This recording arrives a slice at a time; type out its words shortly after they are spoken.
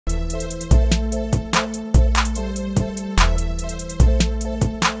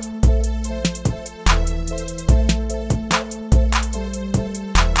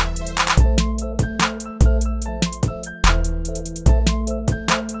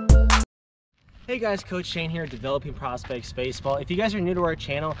Hey guys, Coach Shane here, Developing Prospects Baseball. If you guys are new to our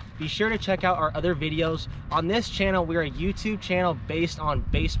channel, be sure to check out our other videos. On this channel, we're a YouTube channel based on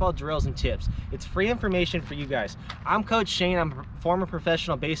baseball drills and tips. It's free information for you guys. I'm Coach Shane. I'm a former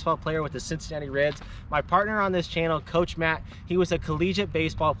professional baseball player with the Cincinnati Reds. My partner on this channel, Coach Matt, he was a collegiate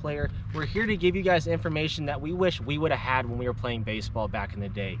baseball player. We're here to give you guys information that we wish we would have had when we were playing baseball back in the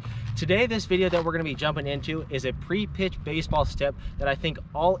day. Today, this video that we're going to be jumping into is a pre-pitch baseball step that I think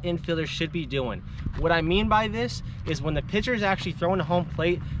all infielders should be doing. What I mean by this is when the pitcher is actually throwing to home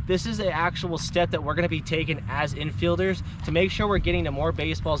plate, this is an actual step that we're going to be taking as infielders to make sure we're getting to more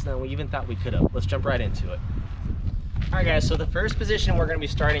baseballs than we even thought we could have. Let's jump right into it. All right guys, so the first position we're going to be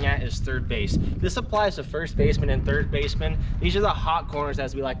starting at is third base. This applies to first baseman and third baseman. These are the hot corners,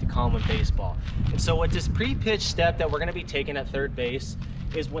 as we like to call them in baseball. And so with this pre-pitch step that we're going to be taking at third base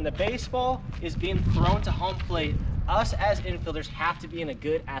is when the baseball is being thrown to home plate, us as infielders have to be in a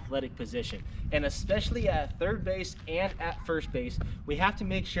good athletic position. And especially at third base and at first base, we have to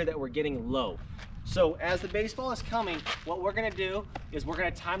make sure that we're getting low. So as the baseball is coming, what we're going to do is we're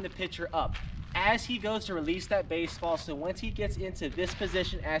going to time the pitcher up as he goes to release that baseball. So once he gets into this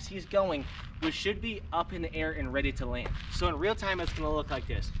position as he's going, we should be up in the air and ready to land. So in real time, it's going to look like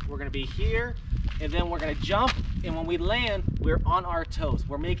this. We're going to be here, and then we're going to jump, and when we land, we're on our toes.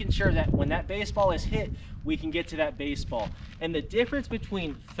 We're making sure that when that baseball is hit, we can get to that baseball. And the difference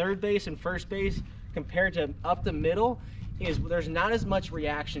between third base and first base compared to up the middle is there's not as much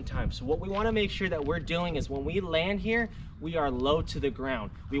reaction time. So what we want to make sure that we're doing is when we land here, we are low to the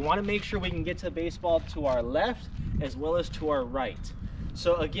ground. We want to make sure we can get to the baseball to our left as well as to our right.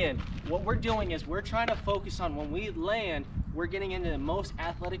 So again, what we're doing is we're trying to focus on when we land, we're getting into the most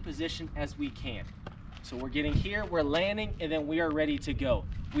athletic position as we can. So we're getting here, we're landing, and then we are ready to go.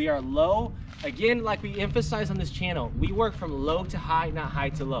 We are low. Again, like we emphasize on this channel, we work from low to high, not high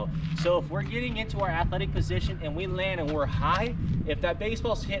to low. So if we're getting into our athletic position and we land and we're high, if that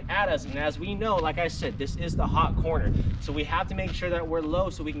baseball's hit at us, and as we know, like I said, this is the hot corner. So we have to make sure that we're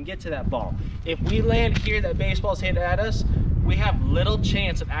low so we can get to that ball. If we land here, that baseball's hit at us, we have little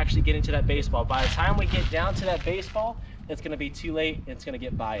chance of actually getting to that baseball. By the time we get down to that baseball, it's gonna be too late and it's gonna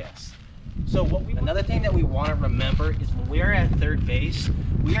get by us. So another thing that we want to remember is when we are at third base,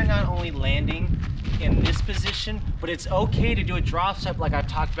 we are not only landing in this position, but it's okay to do a drop step like I've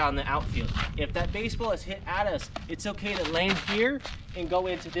talked about in the outfield. If that baseball is hit at us, it's okay to land here and go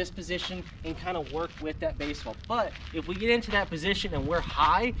into this position and kind of work with that baseball. But if we get into that position and we're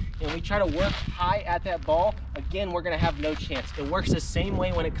high and we try to work high at that ball, again, we're going to have no chance. It works the same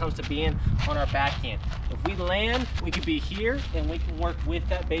way when it comes to being on our backhand. If we land, we could be here and we can work with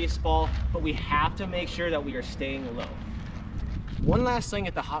that baseball, but we have to make sure that we are staying low. One last thing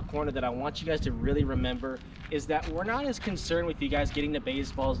at the hot corner that I want you guys to really remember is that we're not as concerned with you guys getting the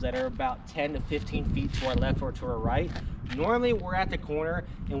baseballs that are about 10 to 15 feet to our left or to our right. Normally we're at the corner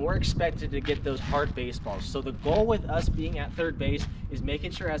and we're expected to get those hard baseballs. So the goal with us being at third base is making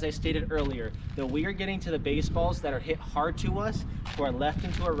sure, as I stated earlier, that we are getting to the baseballs that are hit hard to us, to our left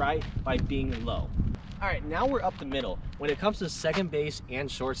and to our right, by being low. All right, now we're up the middle. When it comes to second base and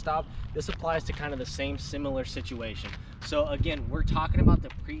shortstop, this applies to kind of the same similar situation. So again, we're talking about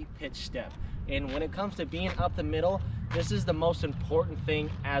the pre-pitch step. And when it comes to being up the middle, this is the most important thing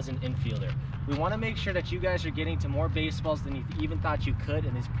as an infielder. We want to make sure that you guys are getting to more baseballs than you even thought you could,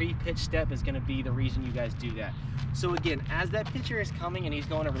 and this pre-pitch step is going to be the reason you guys do that. So again, as that pitcher is coming and he's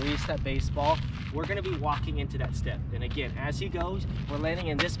going to release that baseball, we're going to be walking into that step. And again, as he goes, we're landing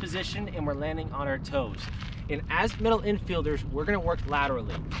in this position and we're landing on our toes. And as middle infielders, we're going to work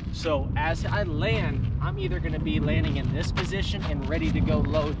laterally. So as I land, I'm either going to be landing in this position and ready to go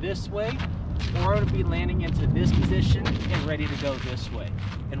low this way, or I'm going to be landing into this position and ready to go this way.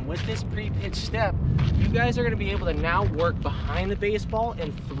 And with this pre-pitch step, you guys are going to be able to now work behind the baseball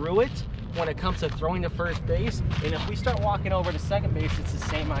and through it when it comes to throwing to first base. And if we start walking over to second base, it's the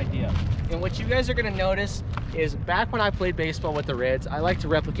same idea. And what you guys are going to notice is back when I played baseball with the Reds, I like to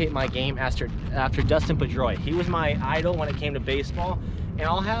replicate my game after Dustin Pedroia. He was my idol when it came to baseball. And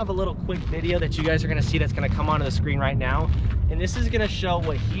I'll have a little quick video that you guys are going to see that's going to come onto the screen right now. And this is going to show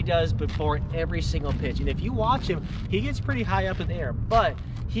what he does before every single pitch. And if you watch him, he gets pretty high up in the air, but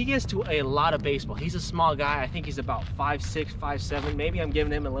he gets to a lot of baseball. He's a small guy. I think he's about 5'6", 5'7". Maybe I'm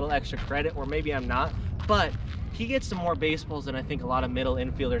giving him a little extra credit, or maybe I'm not. But he gets to more baseballs than I think a lot of middle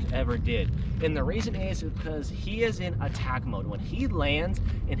infielders ever did. And the reason is because he is in attack mode. When he lands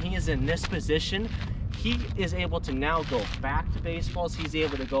and he is in this position, he is able to now go back to baseballs. He's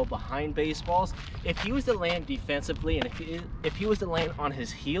able to go behind baseballs. If he was to land defensively and if he was to land on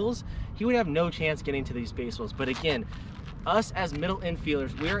his heels, he would have no chance getting to these baseballs. But again, us as middle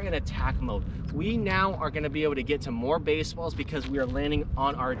infielders, we're in attack mode. We now are going to be able to get to more baseballs because we are landing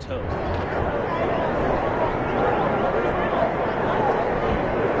on our toes.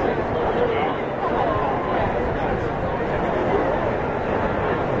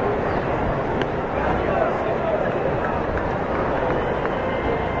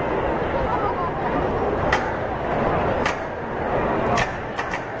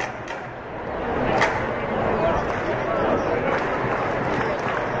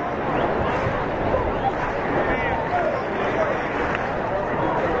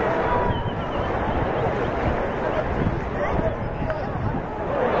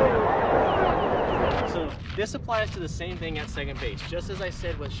 This applies to the same thing at second base, just as I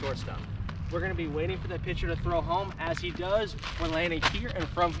said with shortstop. We're going to be waiting for the pitcher to throw home. As he does, we're landing here, and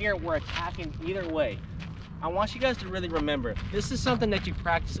from here, we're attacking either way. I want you guys to really remember, this is something that you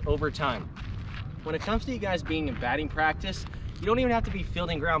practice over time. When it comes to you guys being in batting practice, you don't even have to be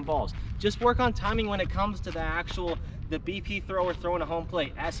fielding ground balls. Just work on timing when it comes to the BP thrower throwing a home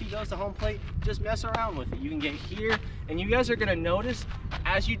plate. As he goes to home plate, just mess around with it. You can get here, and you guys are gonna notice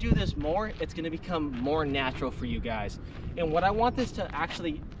as you do this more, it's gonna become more natural for you guys. And what I want this to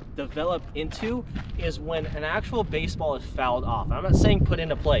actually develop into is when an actual baseball is fouled off. I'm not saying put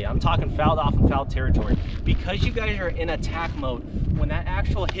into play, I'm talking fouled off in foul territory. Because you guys are in attack mode, when that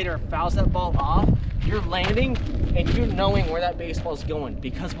actual hitter fouls that ball off, you're landing and you're knowing where that baseball is going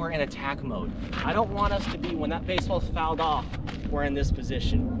because we're in attack mode. I don't want us to be, when that baseball is fouled off, we're in this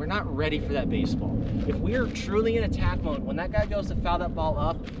position. We're not ready for that baseball. If we are truly in attack mode, when that guy goes to foul that ball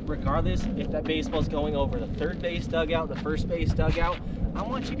up, regardless if that baseball is going over the third base dugout, the first base dugout, I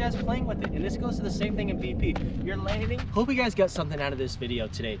want you guys playing with it. And this goes to the same thing in BP. You're landing. Hope you guys got something out of this video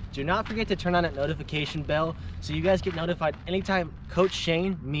today. Do not forget to turn on that notification bell so you guys get notified anytime Coach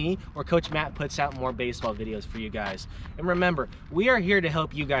Shane, me, or Coach Matt puts out more baseball videos for you guys. And remember, we are here to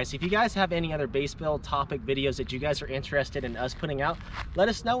help you guys. If you guys have any other baseball topic videos that you guys are interested in us putting out, let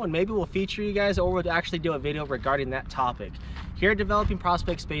us know and maybe we'll feature you guys, or we'll actually do a video regarding that topic. Here at Developing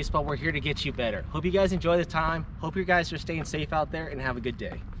Prospects Baseball, we're here to get you better. Hope you guys enjoy the time. Hope you guys are staying safe out there and have a good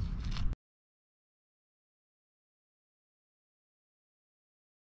day.